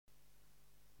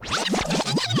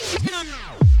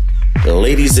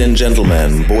Ladies and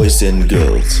gentlemen, boys and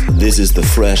girls, this is the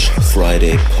Fresh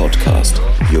Friday podcast,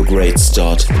 your great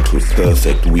start into a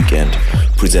perfect weekend,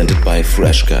 presented by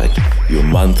Fresh Guide, your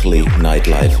monthly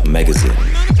nightlife magazine.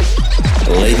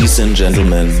 Ladies and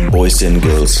gentlemen, boys and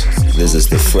girls, this is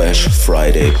the Fresh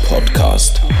Friday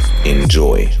podcast.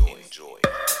 Enjoy.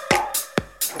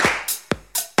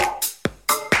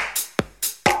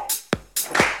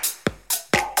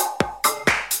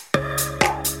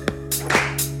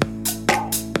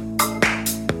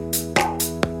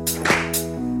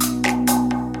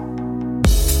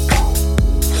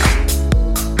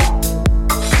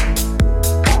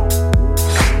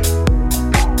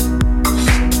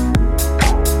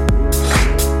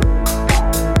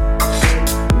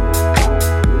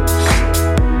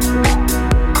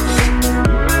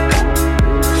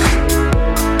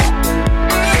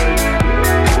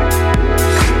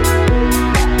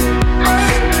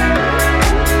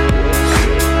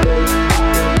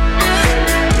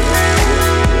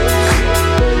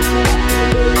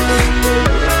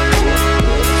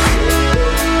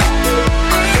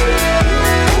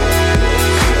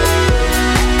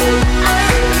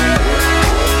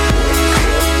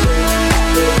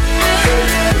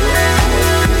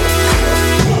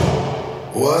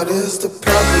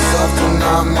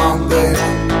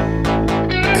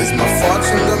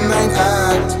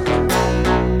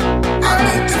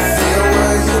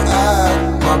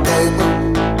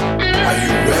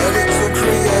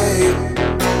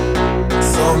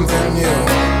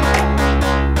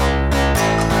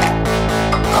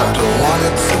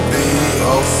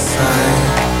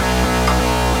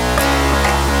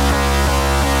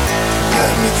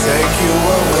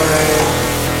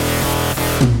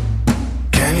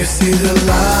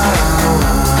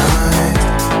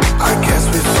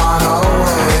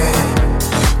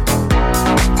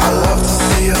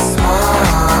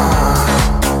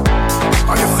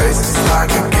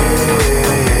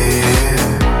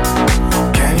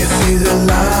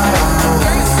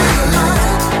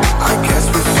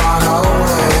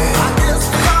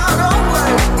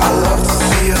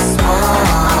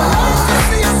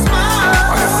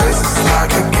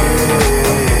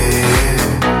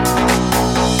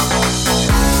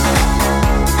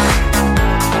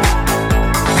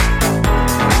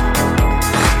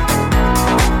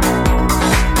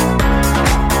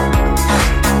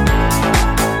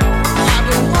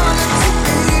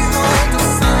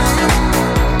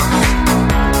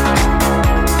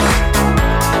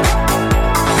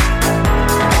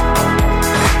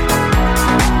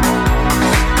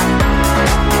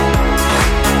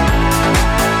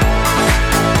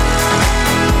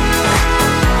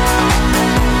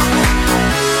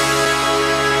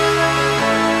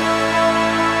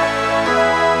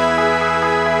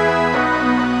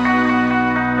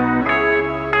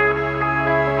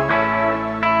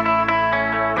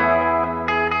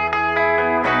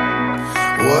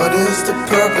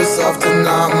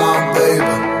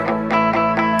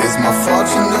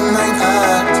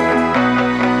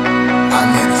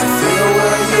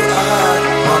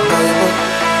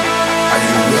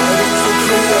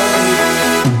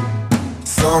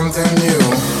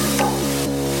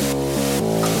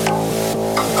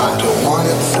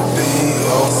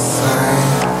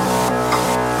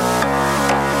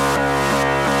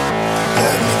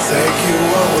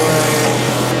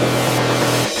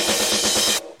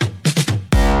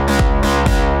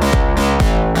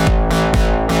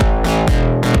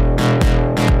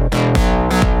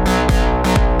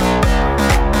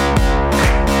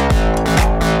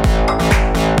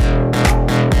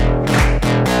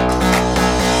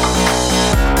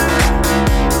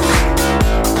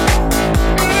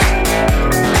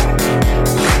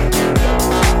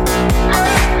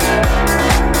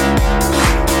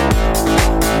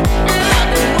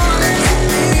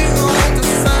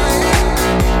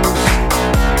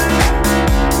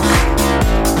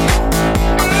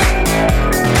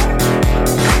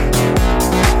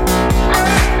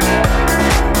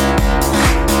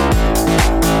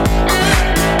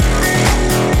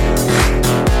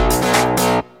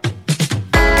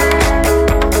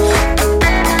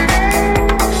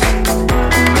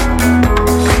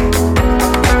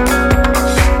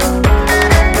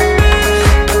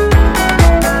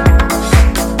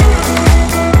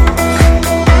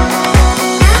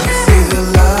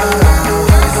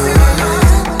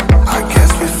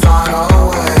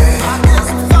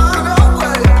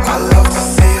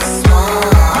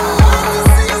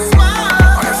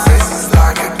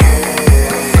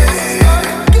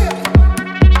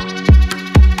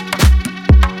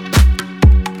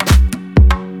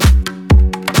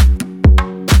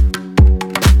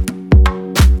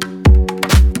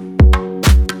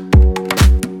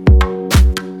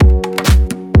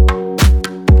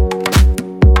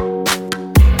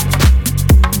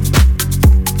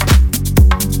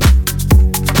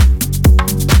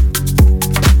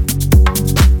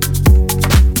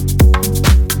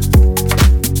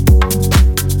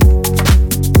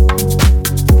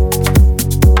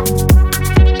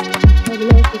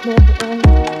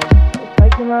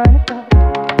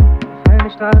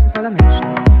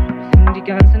 Sing die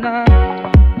ganze Nacht,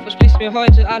 du versprichst mir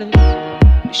heute alles.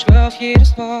 Ich schwör auf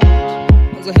jedes Wort.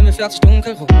 Unser Himmel färbt sich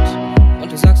dunkelrot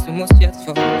und du sagst, du musst jetzt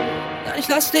fort. Nein, ich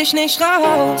lass dich nicht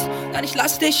raus, nein, ich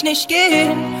lass dich nicht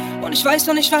gehen. Und ich weiß,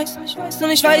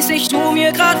 ich tu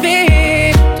mir grad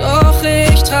weh. Doch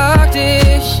ich trag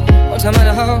dich unter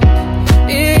meiner Haut.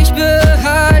 Ich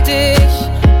behalt dich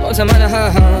unter meiner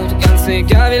Haut. Ganz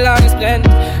egal, wie lange es brennt,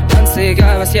 ganz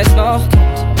egal, was jetzt noch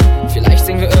kommt. Vielleicht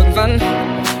singen wir irgendwann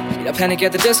wieder Panic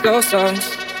at the Disco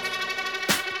Songs.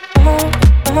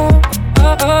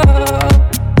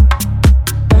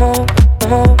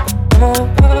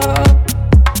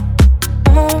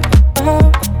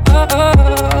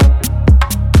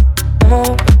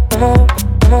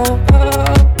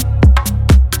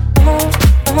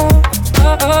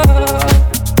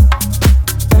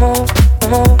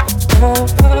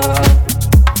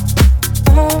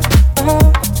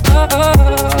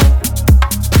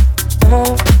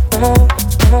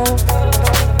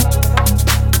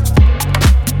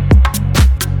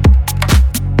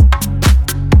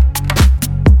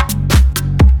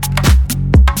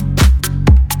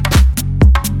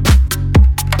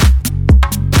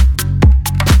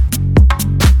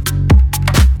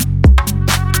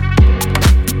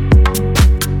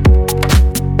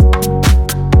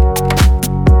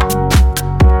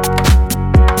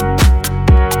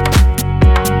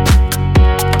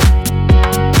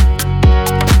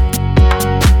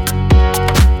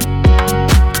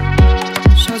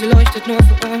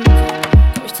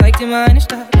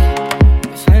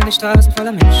 Straßen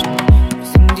voller Menschen, wir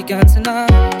singen die ganze Nacht.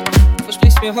 Du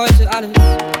versprichst mir heute alles,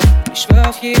 ich schwör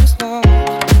auf jedes Wort.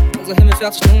 Unser Himmel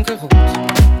färbt sich dunkelrot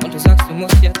und du sagst, du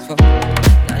musst jetzt fort.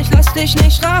 Nein, ich lass dich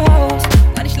nicht raus,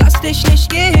 nein, ich lass dich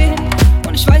nicht gehen.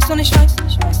 Und ich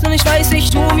weiß, ich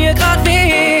tu mir grad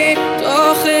weh.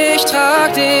 Doch ich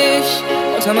trag dich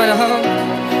unter meiner Haut.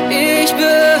 Ich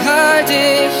behalt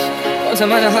dich unter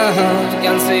meiner Haut.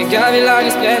 Ganz egal, wie lange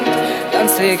es brennt,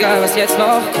 ganz egal, was jetzt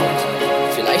noch kommt.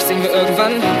 Vielleicht singen wir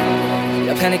irgendwann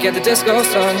wieder Panic at the Disco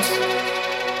Songs.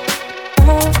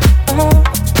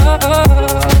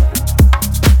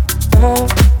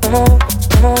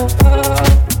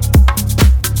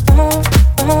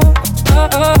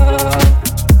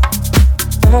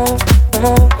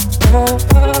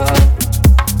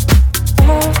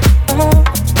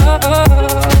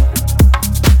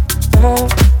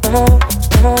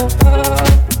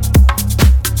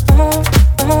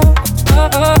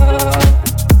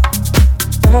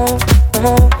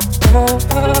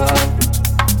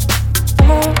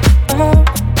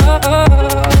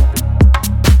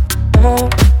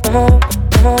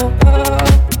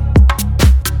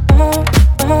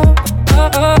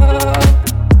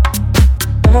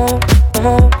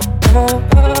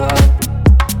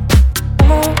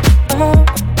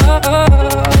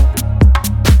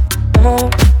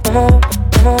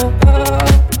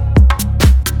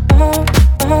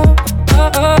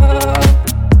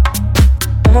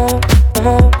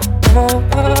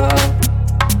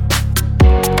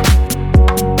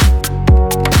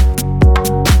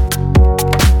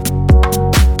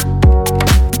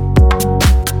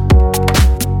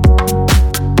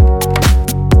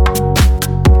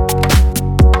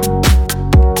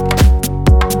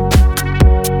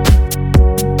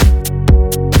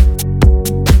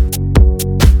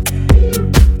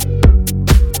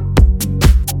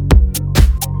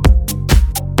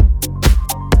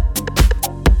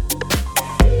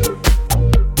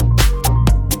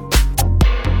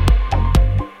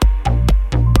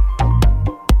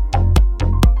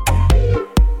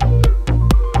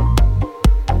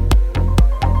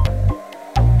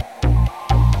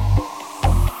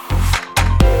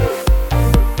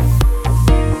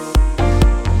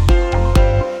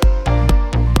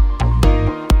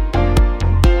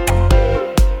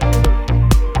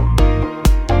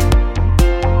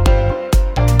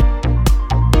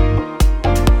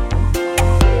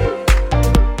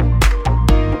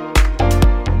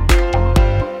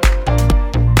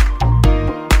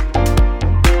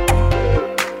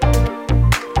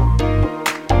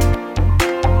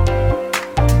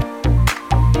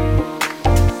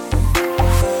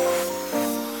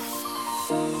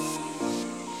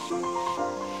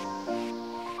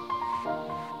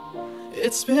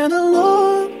 It's been a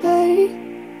long day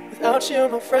without you,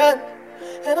 my friend,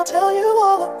 and I'll tell you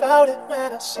all about it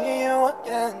when I see you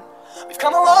again. We've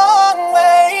come a long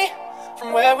way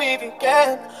from where we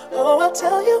began. Oh, I'll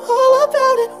tell you all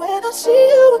about it when I see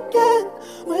you again.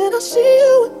 When I see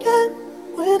you again.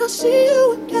 When I see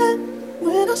you again.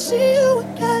 When I see you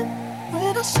again.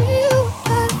 When I see you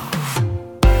again.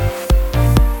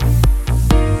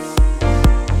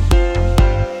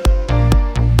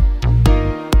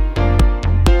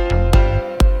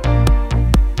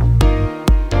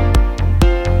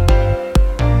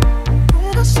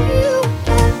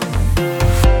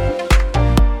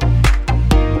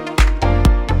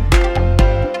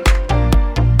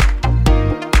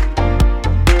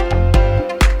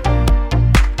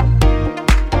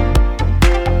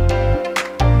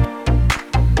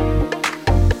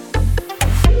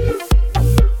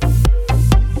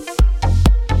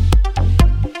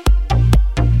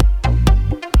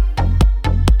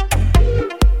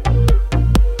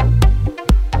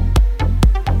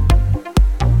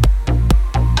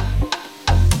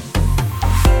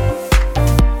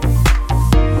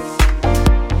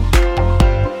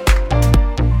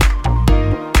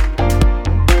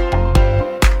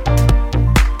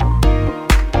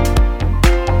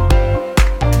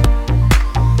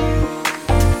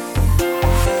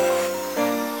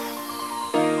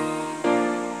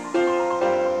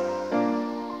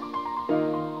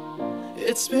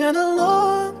 It's been a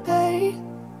long day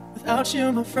without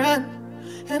you, my friend,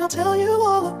 and I'll tell you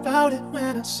all about it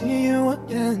when I see you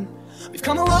again. We've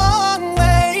come a long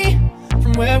way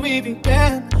from where we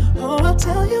began. Oh, I'll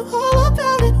tell you all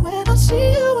about it when I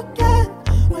see you again.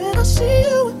 When I see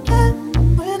you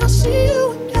again. When I see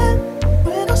you again.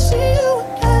 When I see you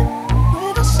again.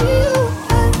 When I see you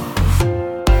again.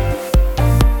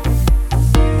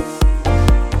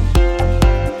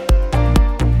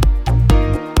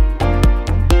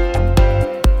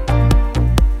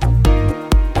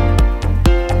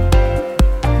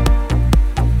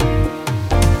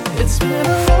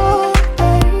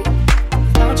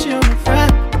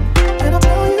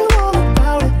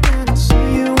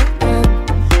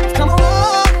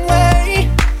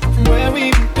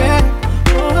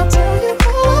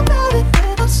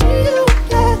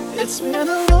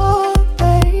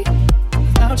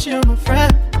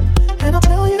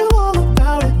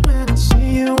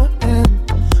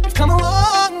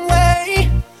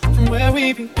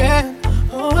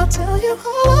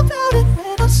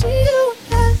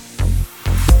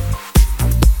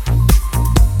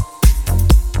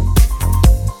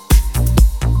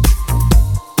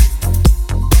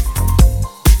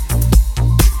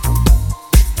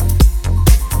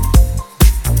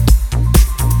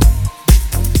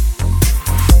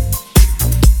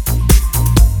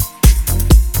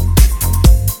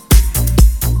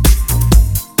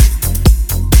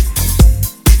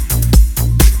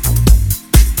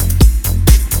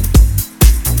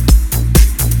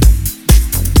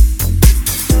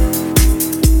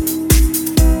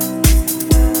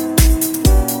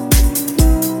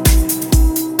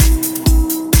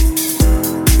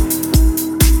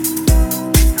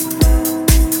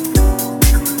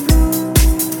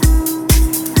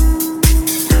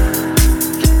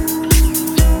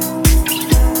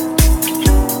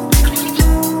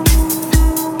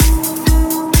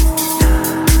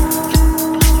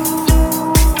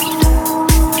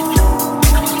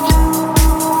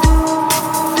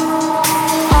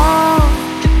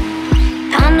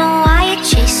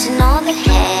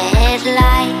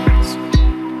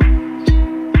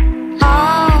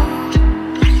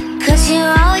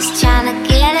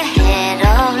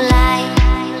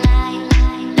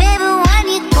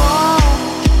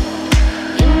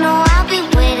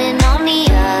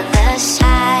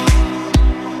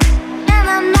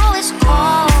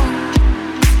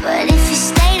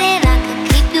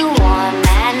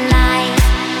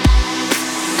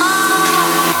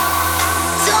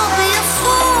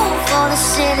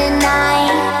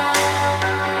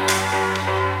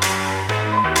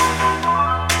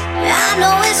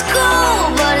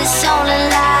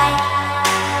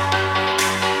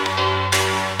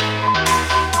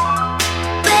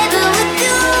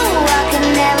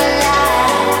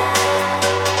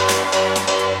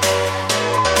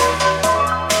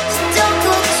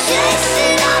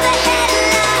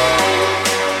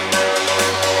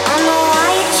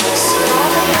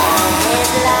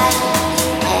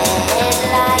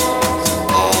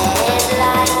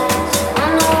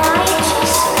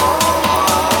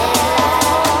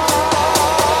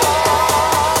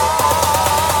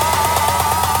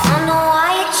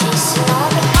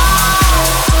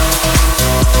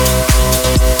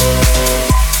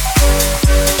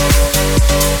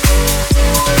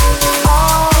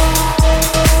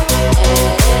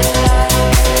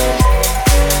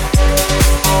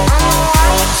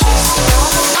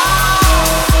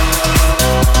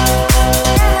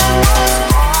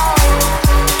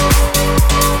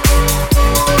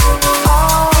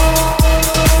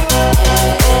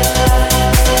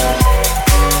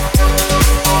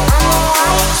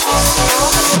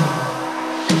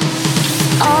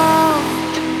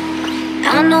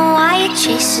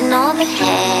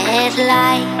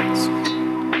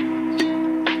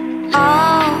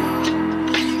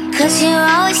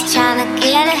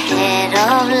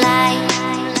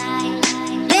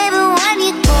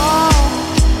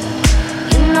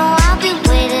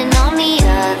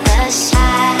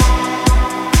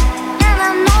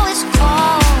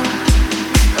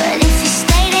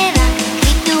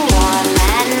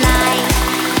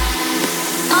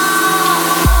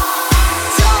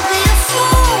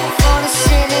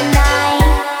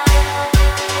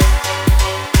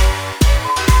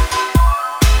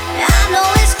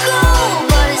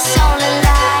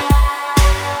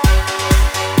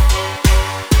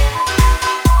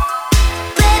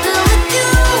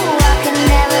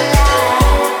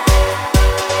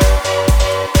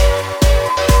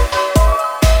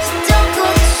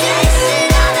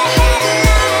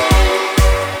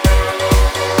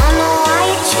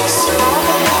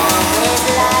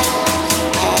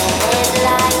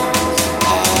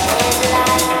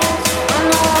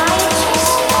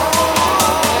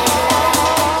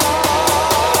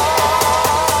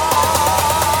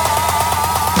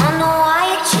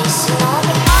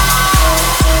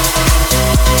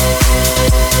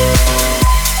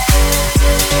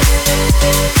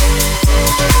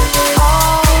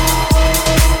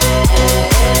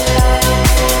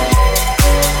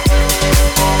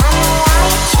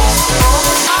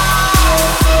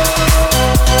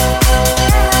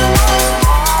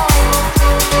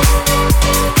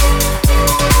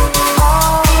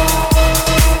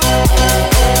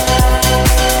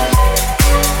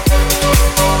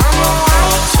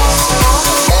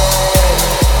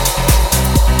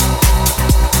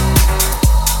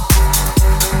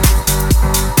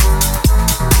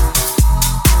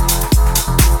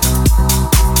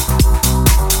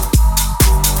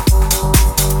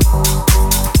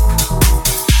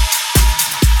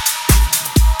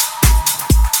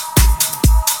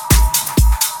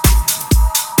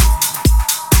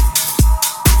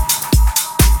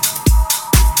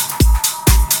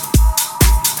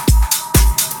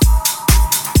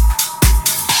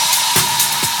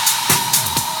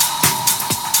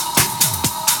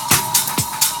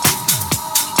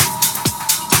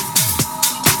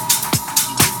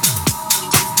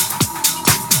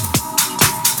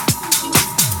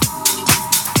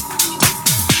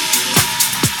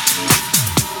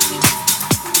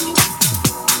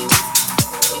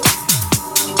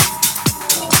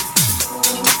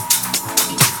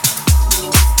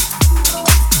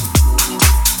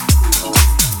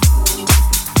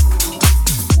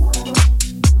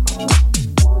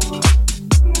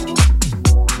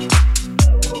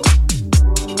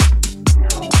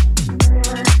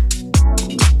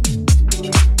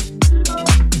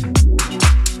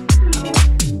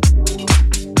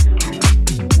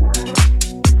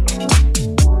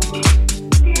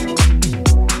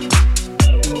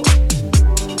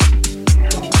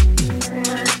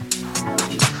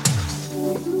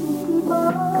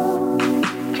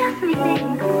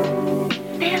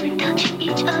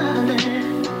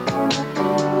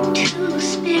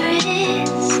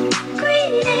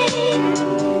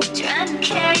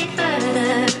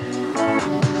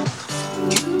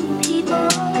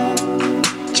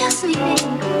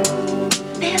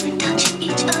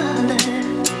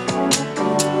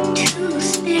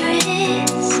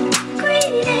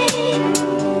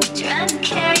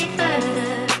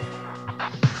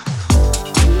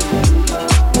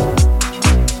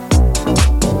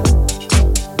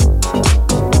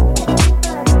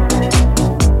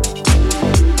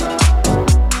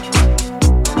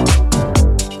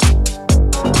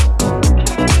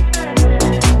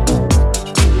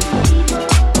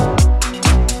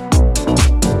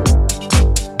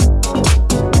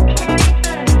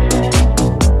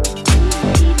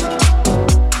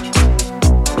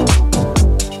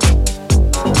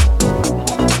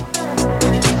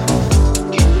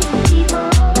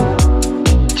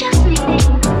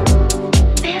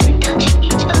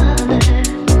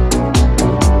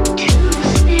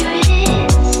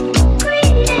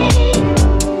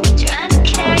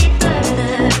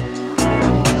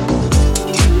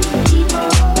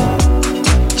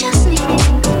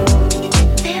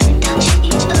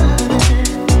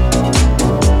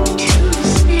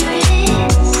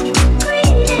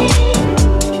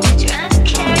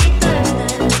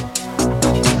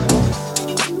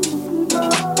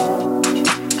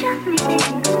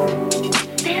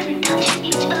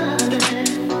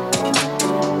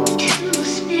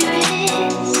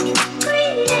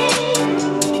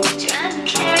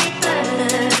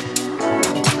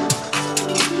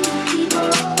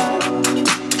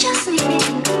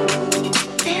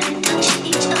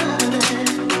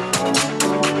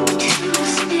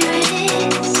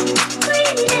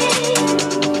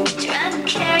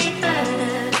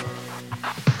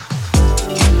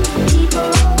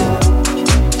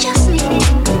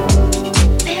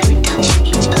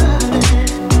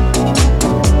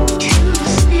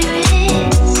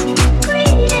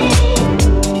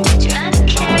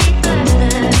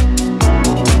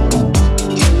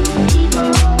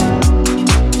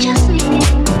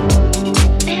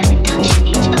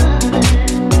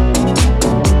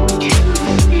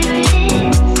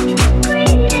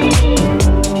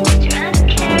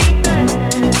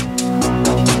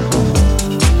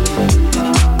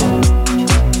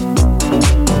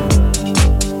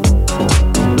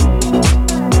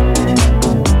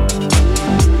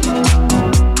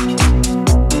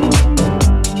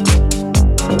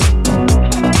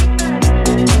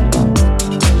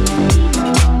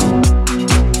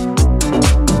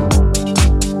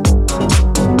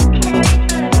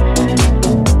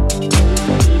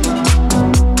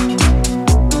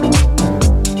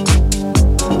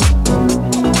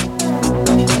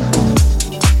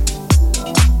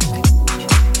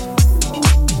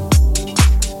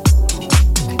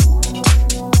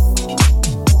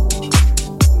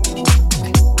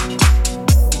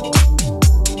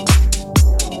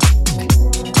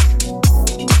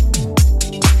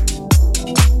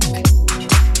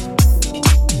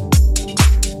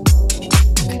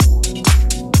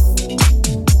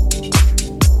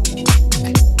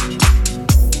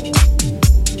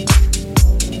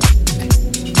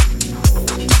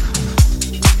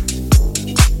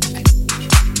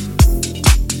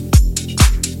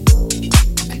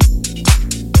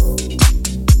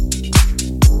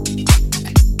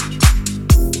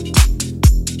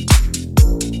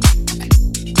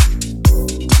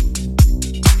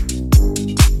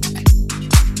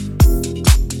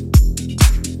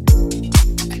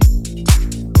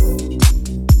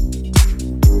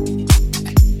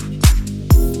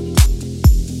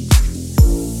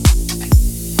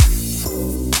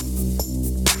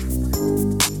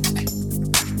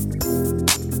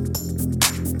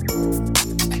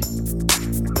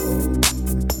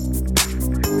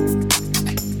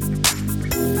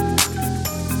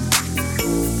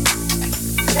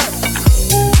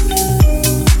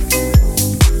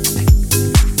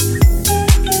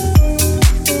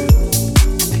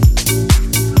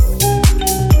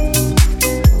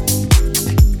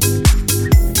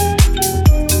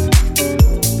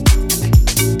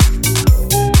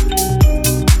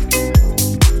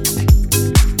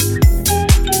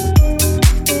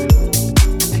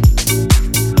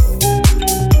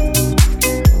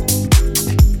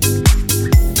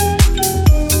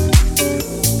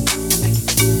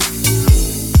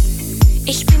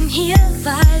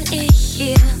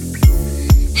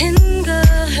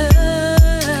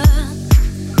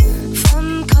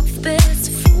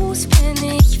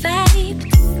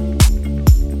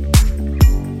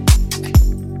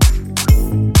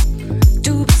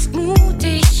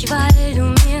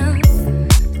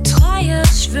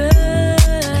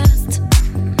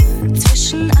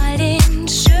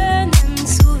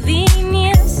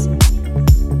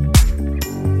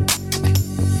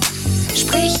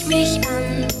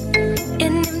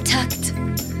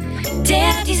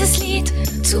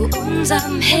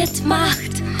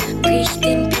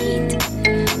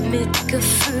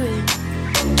 Mitgefühl.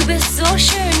 Du bist so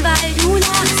schön, weil du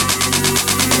lachst.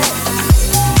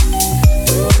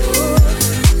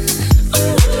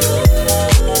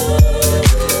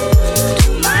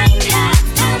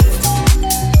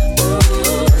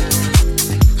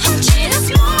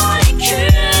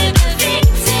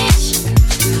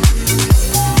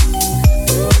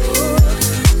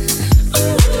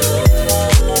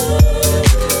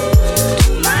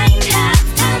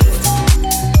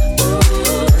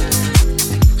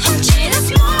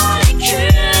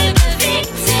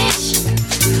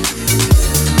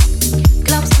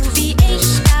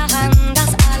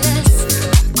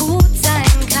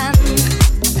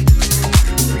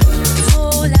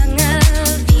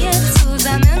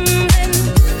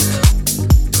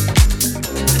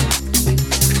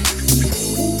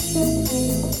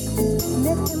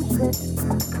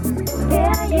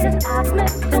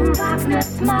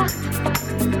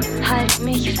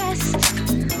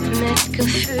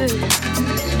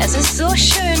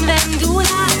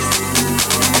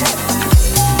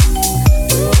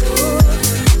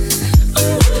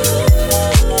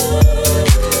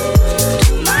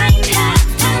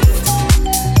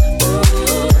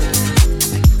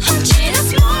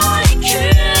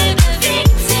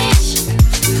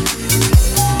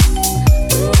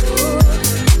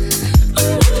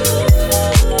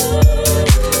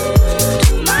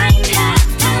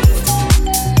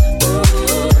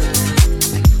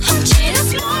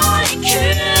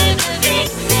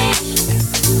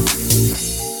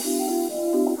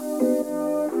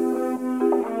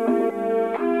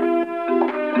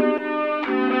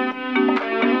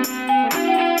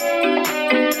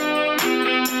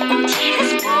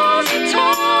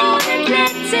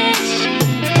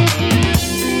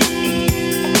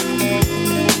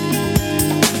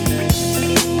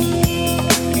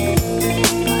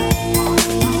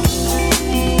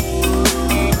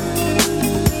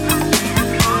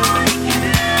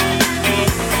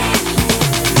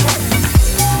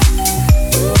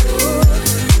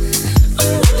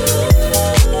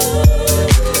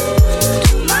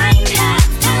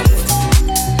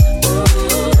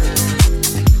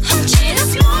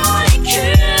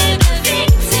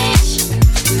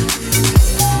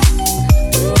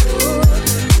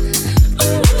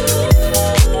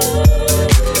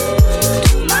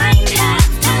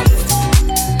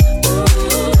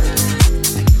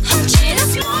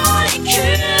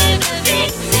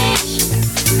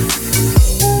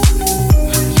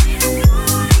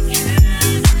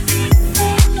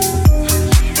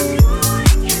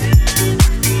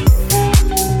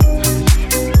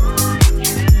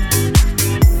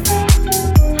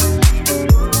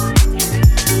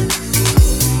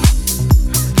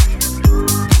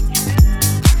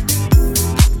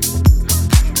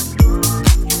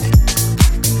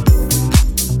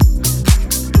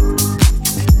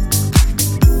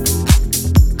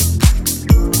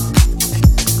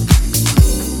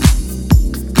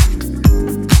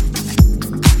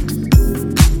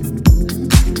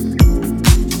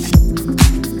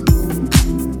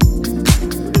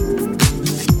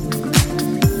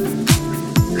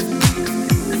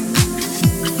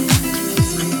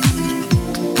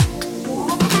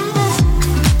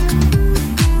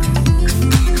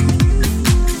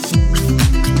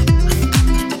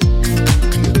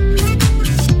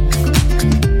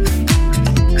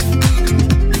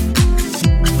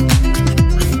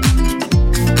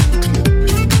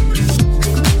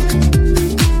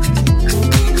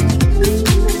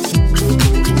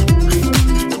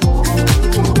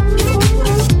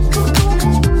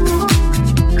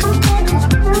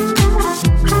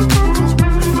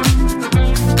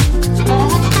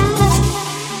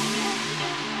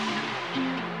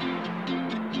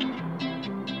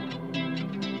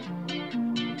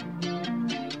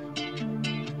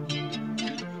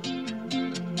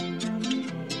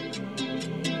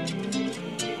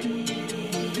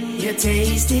 You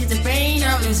tasted the pain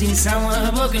of losing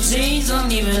someone. Broken chains,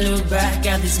 don't even look back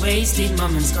at this wasted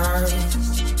moment's scars.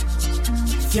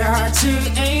 Your heart to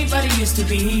ain't what it used to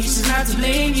be. She's not to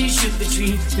blame, you should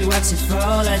retreat. To watch it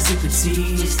fall as you could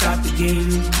see. Stop the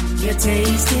game. You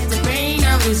tasted the pain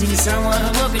of losing someone.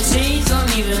 Broken chains,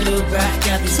 don't even look back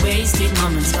at this wasted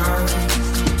moment's scars.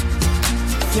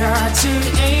 Your heart to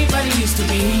ain't what it used to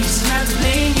be. She's not to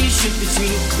blame, you should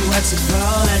retreat. To watch it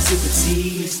fall as you could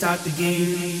see. Start the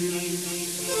game.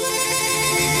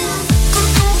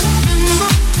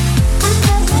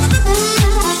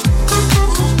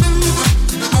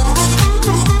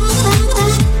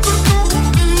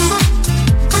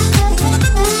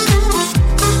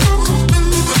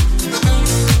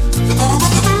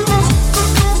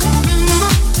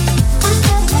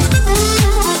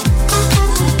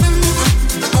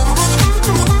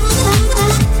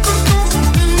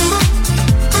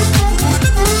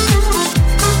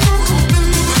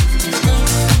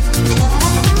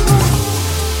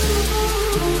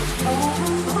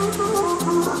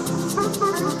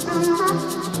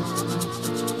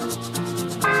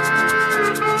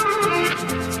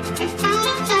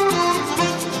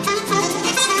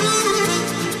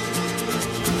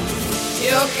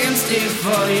 Can stay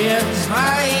for years,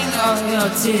 crying all your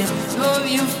tears. Move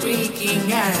your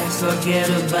freaking eyes, forget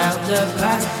about the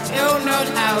past. You're not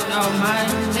out of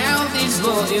mind, now this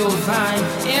what you'll find.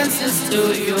 Answers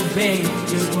to your pain,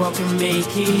 just walk and make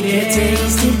it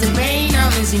tasted the pain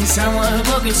of missing someone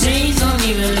who can change. Don't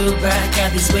even look back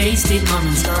at these wasted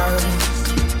moments, girl.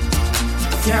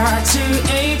 Your heart to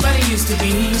anybody used to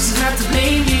be, so not to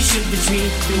blame, you should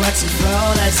retreat. You watch it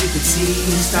fall as you could see,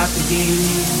 stop the game.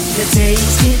 The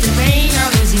taste, hit the pain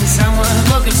of losing someone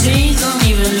who can change. Don't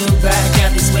even look back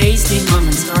at these wasted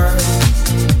moments, girl.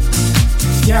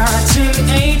 Your heart to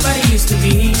anybody used to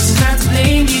be, so not to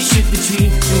blame, you should retreat.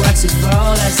 You watch it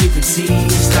fall as you could see,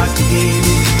 stop the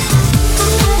game.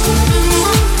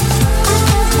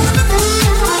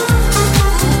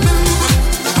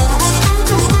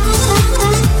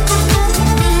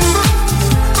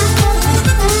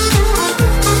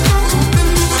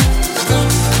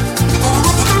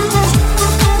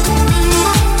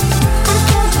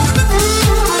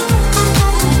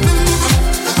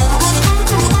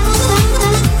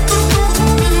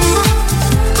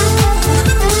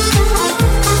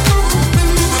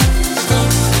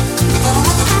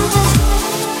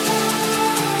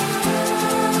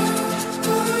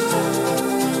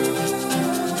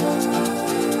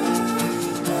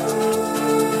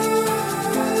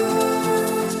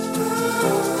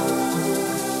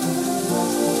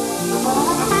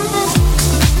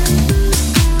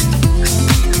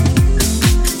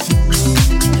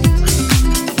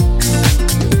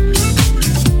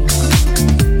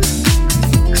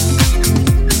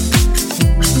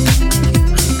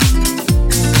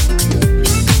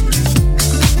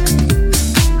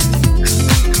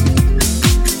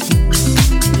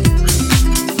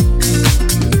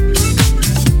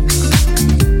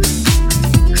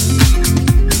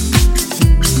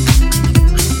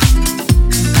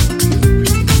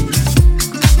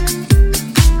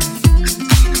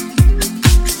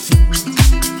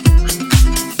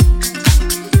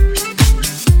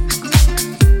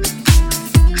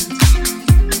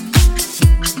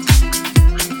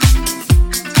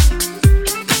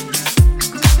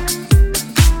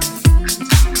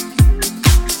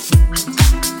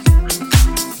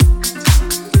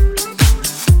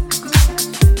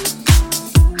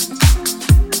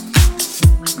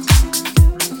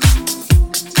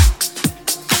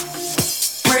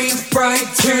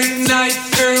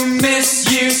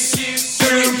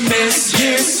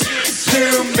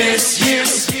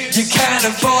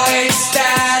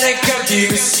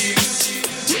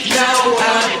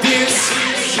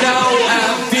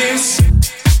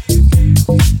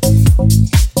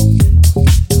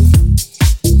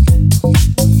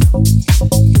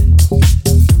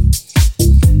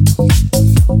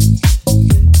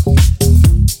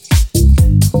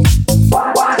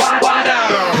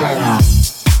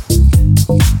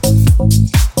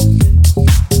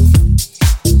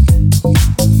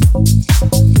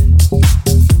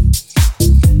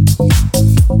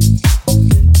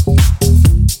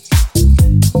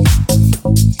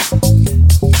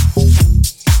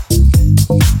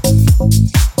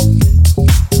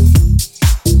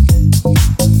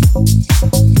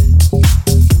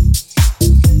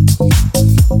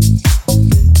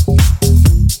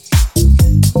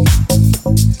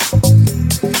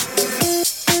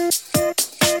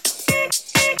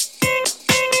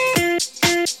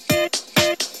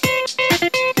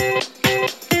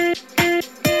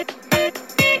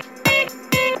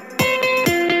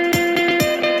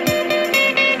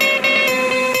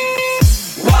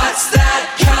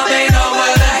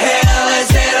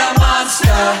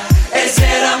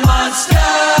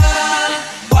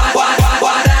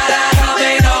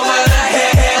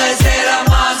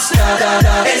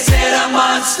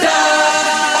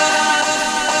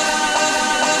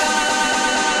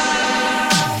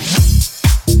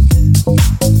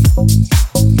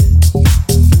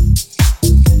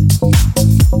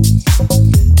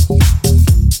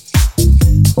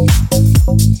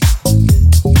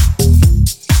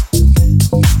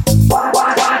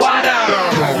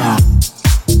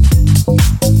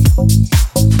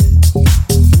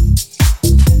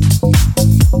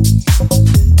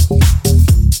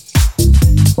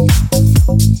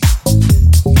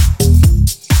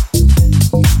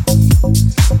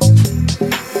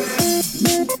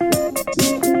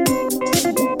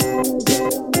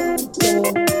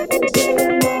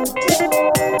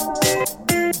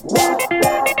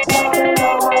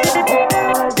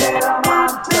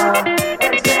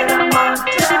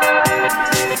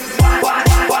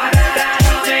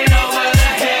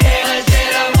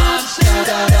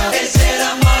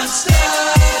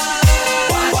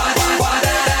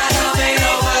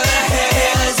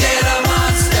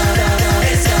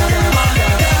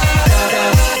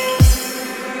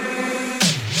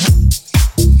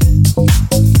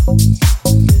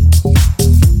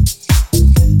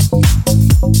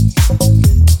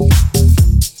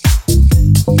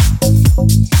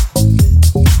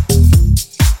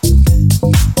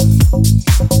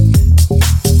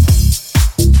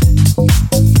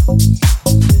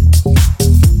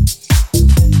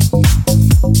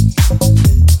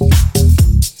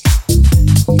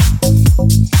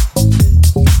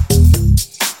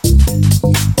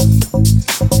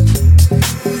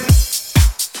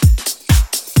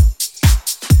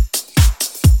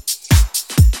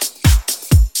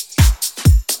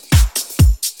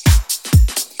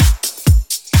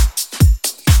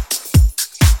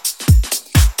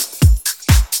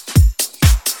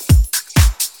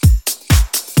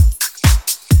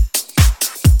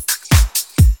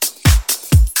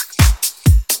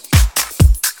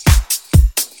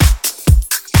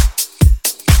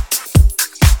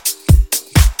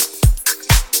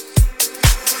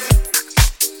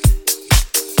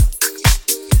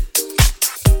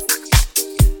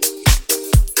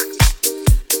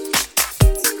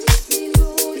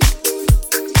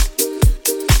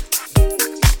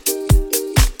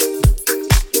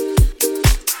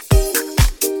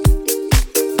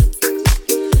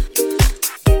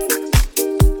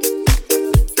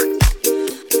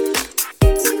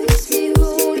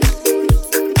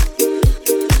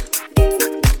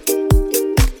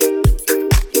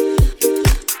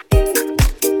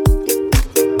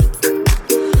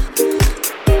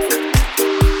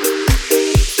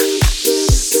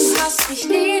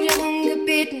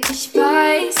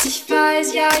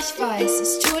 weiß,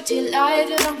 es tut dir leid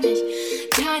oder nicht.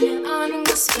 Keine Ahnung,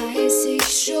 das weiß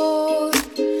ich schon.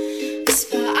 Es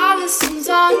war alles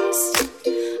umsonst,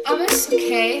 aber ist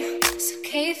okay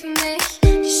für mich.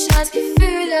 Die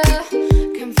Scheißgefühle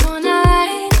kamen von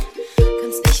allein,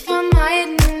 kann's nicht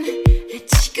vermeiden.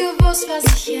 Hätte ich gewusst, was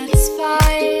ich jetzt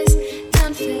weiß,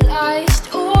 dann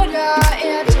vielleicht oder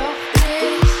eher doch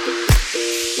nicht.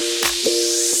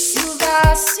 Du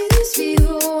warst süß wie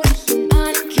Honig in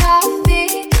meinem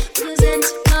Kaffee, präsent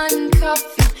in meinem Kopf,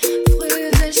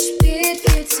 früh bis spät,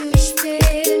 viel zu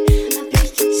spät. Hab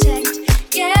ich gecheckt,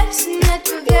 gäb's einen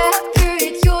Wettbewerb für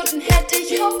Idioten, hätte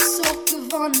ich haushoch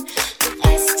gewonnen. Du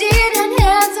reißt dir dein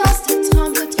Herz aus der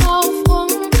Trampe drauf rum.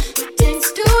 Du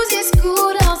denkst, du siehst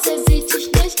gut aus, er sieht dich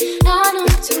nicht an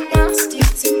und du machst dich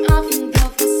zum Affen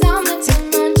auf versammelte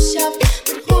Mannschaft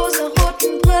mit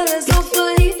rosa-roten Brille, so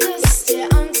verliebt, dass es dir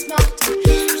Angst macht.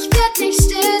 Ich werd nicht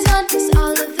still sein, bis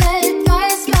alle Welt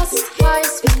weiß, was es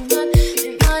heißt, wenn man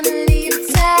meine Liebe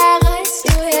zerreißt.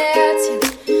 Du Herzchen,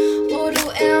 oh du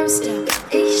Ärmster,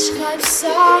 ich schreib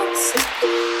Songs,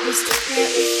 bist du mir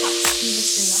fast ein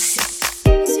bisschen leid.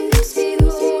 Süß wie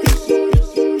Honig, süß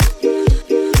wie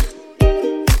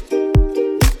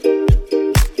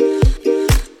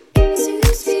Honig,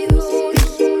 süß wie Honig.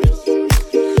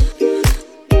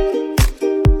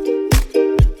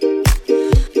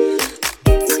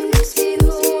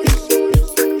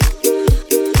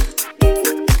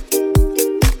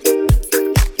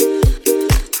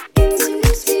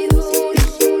 Süß wie Honig.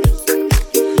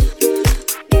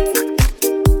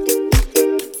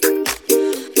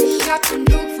 Ich hab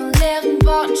genug von leeren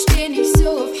Worten, steh nicht so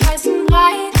auf heißen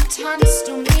Brei. Du tanzt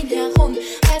um ihn herum,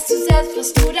 weißt du selbst,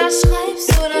 was du da schreibst?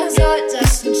 Oder soll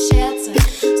das ein Scherz sein?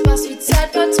 Sowas wie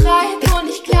Zeitvertreib und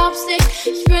ich glaub's nicht.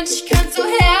 Ich wünsch, ich könnte so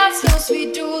herzlos wie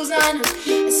du sein.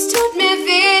 Und es tut mir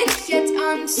weh, dich jetzt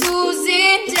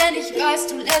anzusehen, denn ich weiß,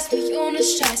 du lässt mich ohne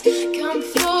Scheiß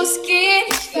kampflos gehen.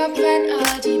 Ich verbrenn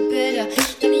all die Bilder,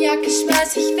 deine Jacke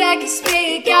schmeiß ich weg, ist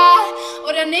mir egal.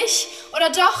 Oder nicht, oder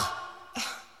doch,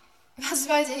 was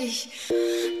weiß ich.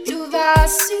 Du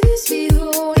warst süß wie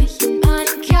Honig in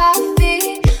meinem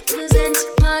Kaffee, präsent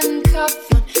in meinem Kopf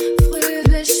von früh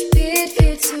bis spät,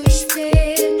 viel zu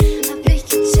spät. Hab ich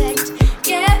gecheckt,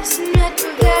 gäb's einen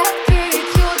Wettbewerb für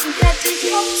Idioten, hätte ich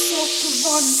haushoch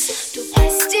gewonnen. Du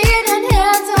reißt dir dein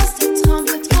Herz aus der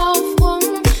Trampe drauf rum.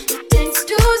 Du denkst,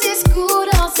 du siehst gut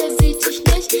aus, er sieht dich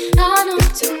nicht an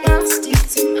und du machst dich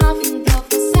zum Affen auf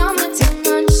versammelte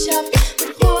Mannschaft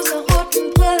mit rosa-roten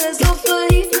Brille, so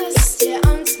verliebt, dass es dir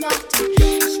Angst macht.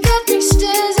 Ich werd nicht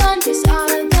still sein, bis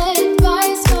alle Welt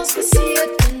weiß, was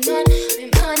passiert, wenn man mir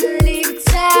meine Liebe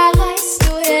zerreißt.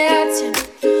 Du Herzchen,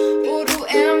 oh du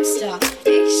Ärmster,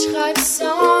 ich schreib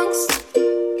Songs.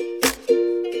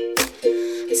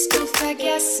 Hast du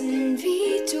vergessen,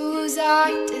 wie du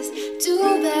sagtest, du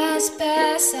wärst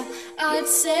besser,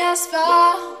 als es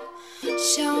war?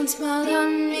 Schau uns mal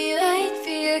an, wie weit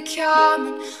wir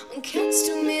kamen, und kannst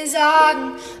du mir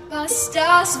sagen, was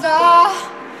das war?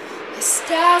 Was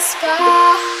das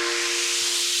war?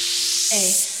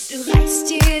 Ey, du reißt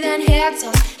dir dein Herz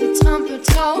aus, du trampelt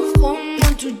drauf rum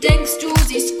und du denkst, du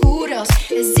siehst gut aus.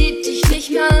 Er sieht dich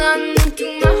nicht mal an und du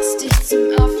machst dich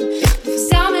zum Affen. Du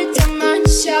versammelte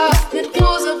Mannschaft mit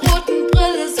rosa-roten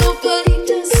Brille, so verliebt,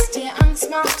 dass es dir Angst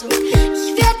macht. Und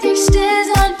ich werd nicht still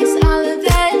sein, bis alle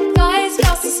Welt weiß,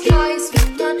 was es heißt,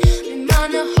 wenn man mir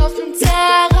meine Hoffnung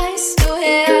zerreißt. Du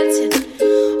Herzchen,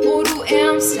 oh du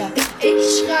Ärmster,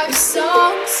 ich schreib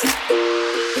Songs.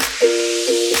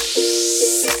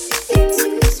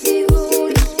 Süß wie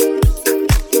Honig.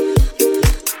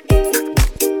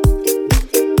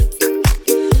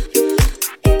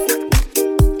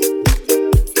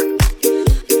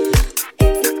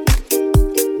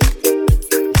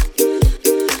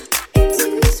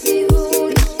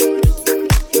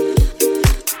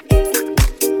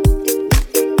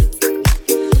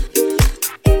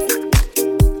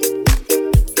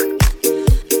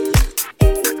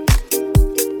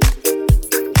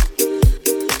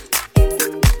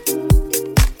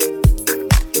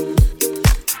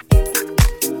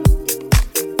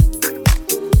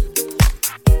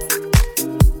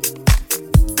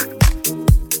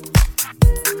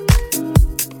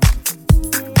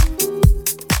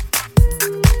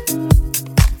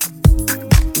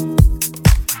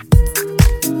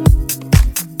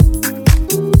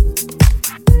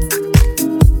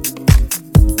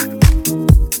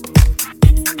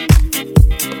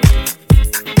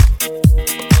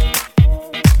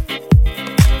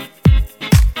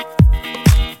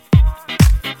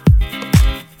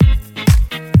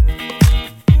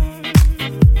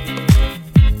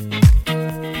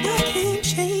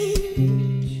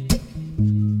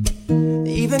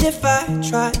 if I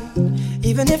tried,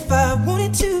 even if I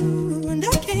wanted to, and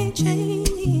I can't change.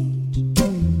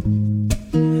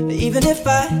 Even if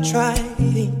I tried,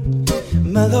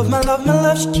 my love, my love, my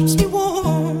love, she keeps me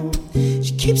warm.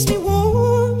 She keeps me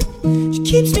warm. She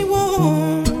keeps me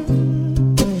warm.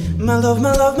 My love,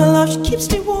 my love, my love, she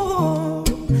keeps me warm.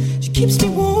 She keeps me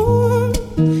warm.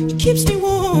 She keeps me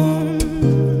warm.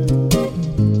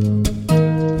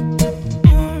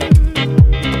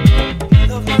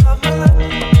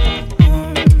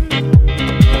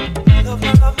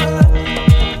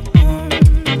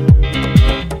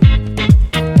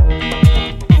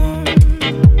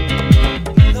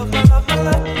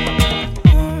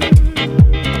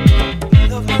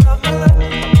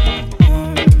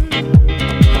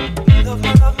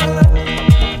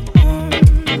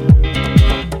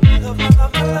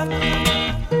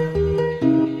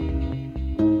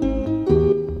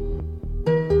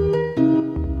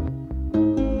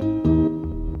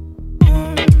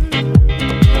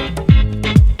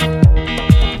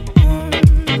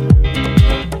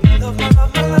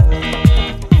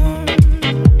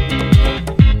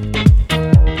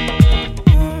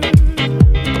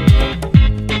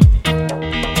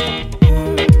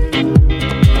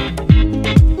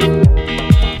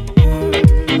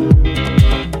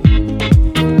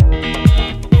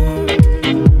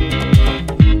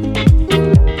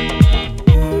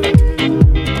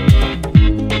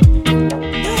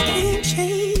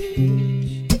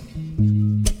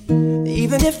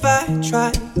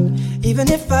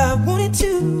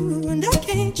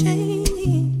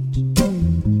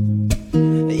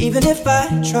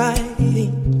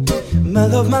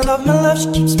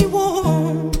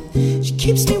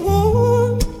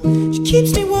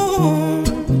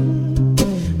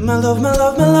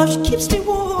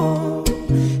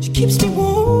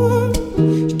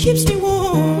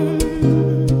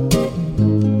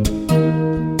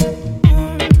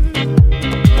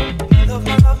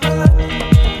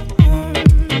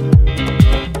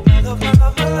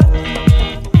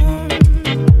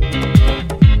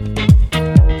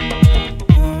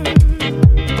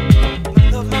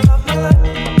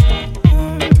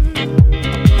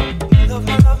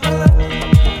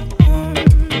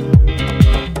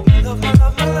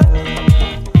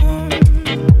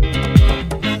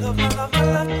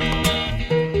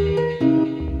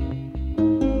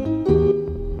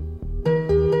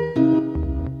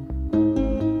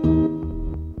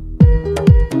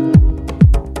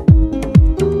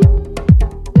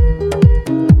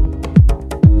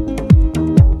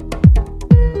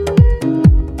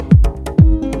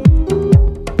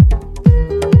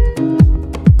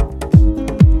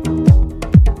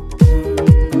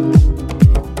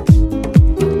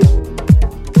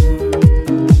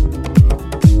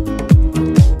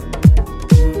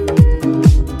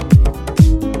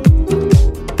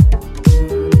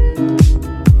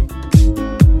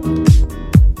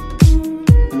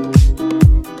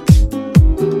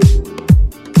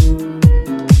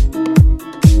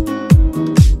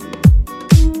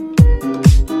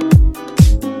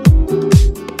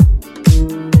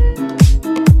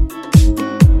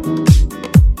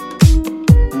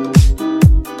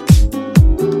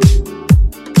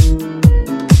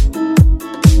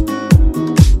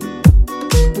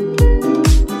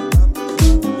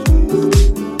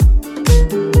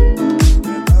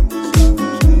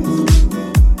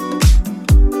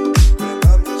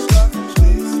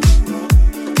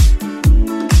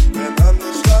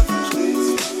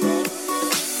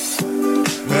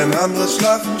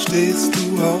 Stehst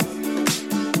du auf,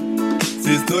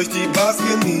 ziehst durch die Bars,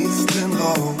 genießt den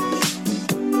Rausch,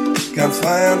 kannst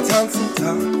feiern, tanzen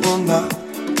Tag und Nacht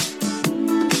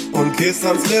und gehst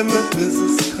ans Limit, bis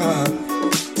es kracht.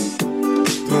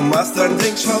 Du machst dein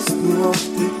Ding, schaust nur auf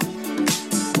dich,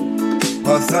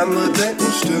 was andere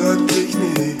denken stört dich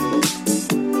nicht.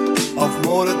 Auf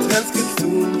Modetrends gibst du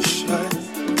einen Scheiß,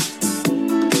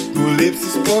 du lebst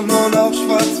es bunt und auch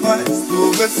schwarz-weiß,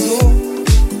 du bist so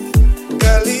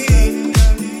Berlin.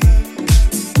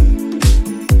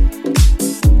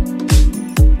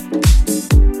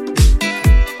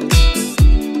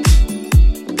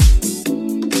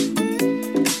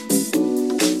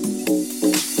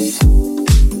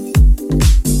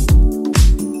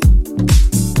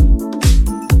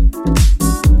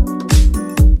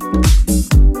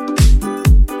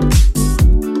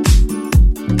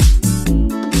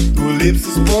 Du lebst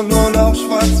es bunt und auch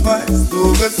schwarz-weiß,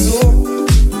 du bist so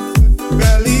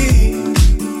Berlin,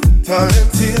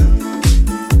 talentiert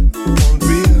und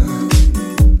wir,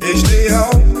 ich steh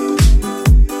auf,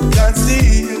 dein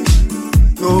Stil,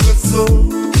 du bist so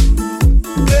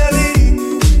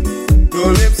Berlin, du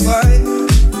lebst frei,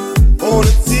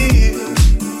 ohne Ziel,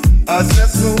 als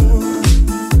wär's nur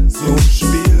so ein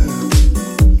Spiel.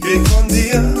 Krieg von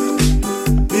dir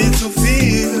nie zu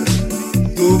viel,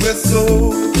 du bist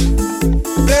so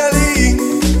Berlin.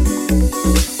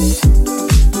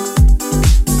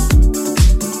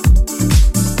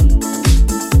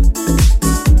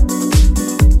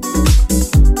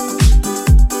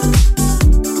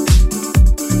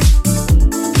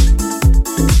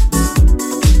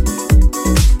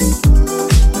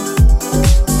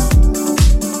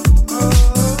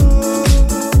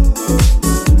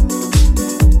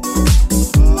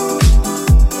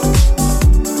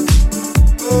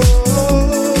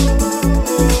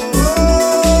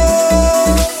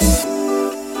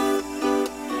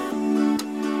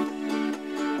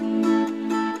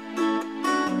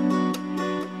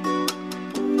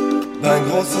 Dein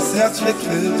großes Herz schlägt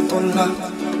wild und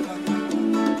lacht.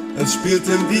 Es spielt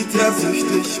den Beat, der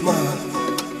süchtig macht.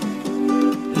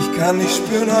 Ich kann dich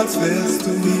spüren, als wärst du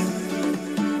hier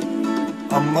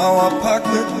am Mauerpark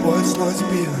mit Boys neues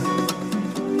Bier.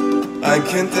 Ein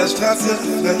Kind der Straße,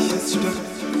 freches Stück.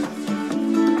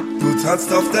 Du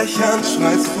tanzt auf Dächern,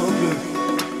 schreist vor Glück.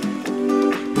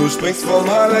 Du springst vom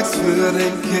Alex für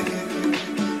den Kick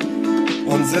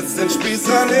und setzt den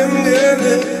Spießern im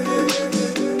Genick.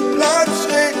 Bleib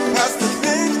schräg, pass dich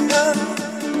nicht an.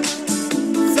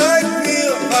 Zeig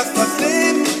mir, was das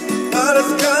Leben alles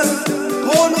kann.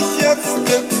 Hol mich jetzt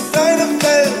in deine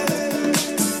Welt.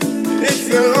 Ich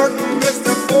will rocken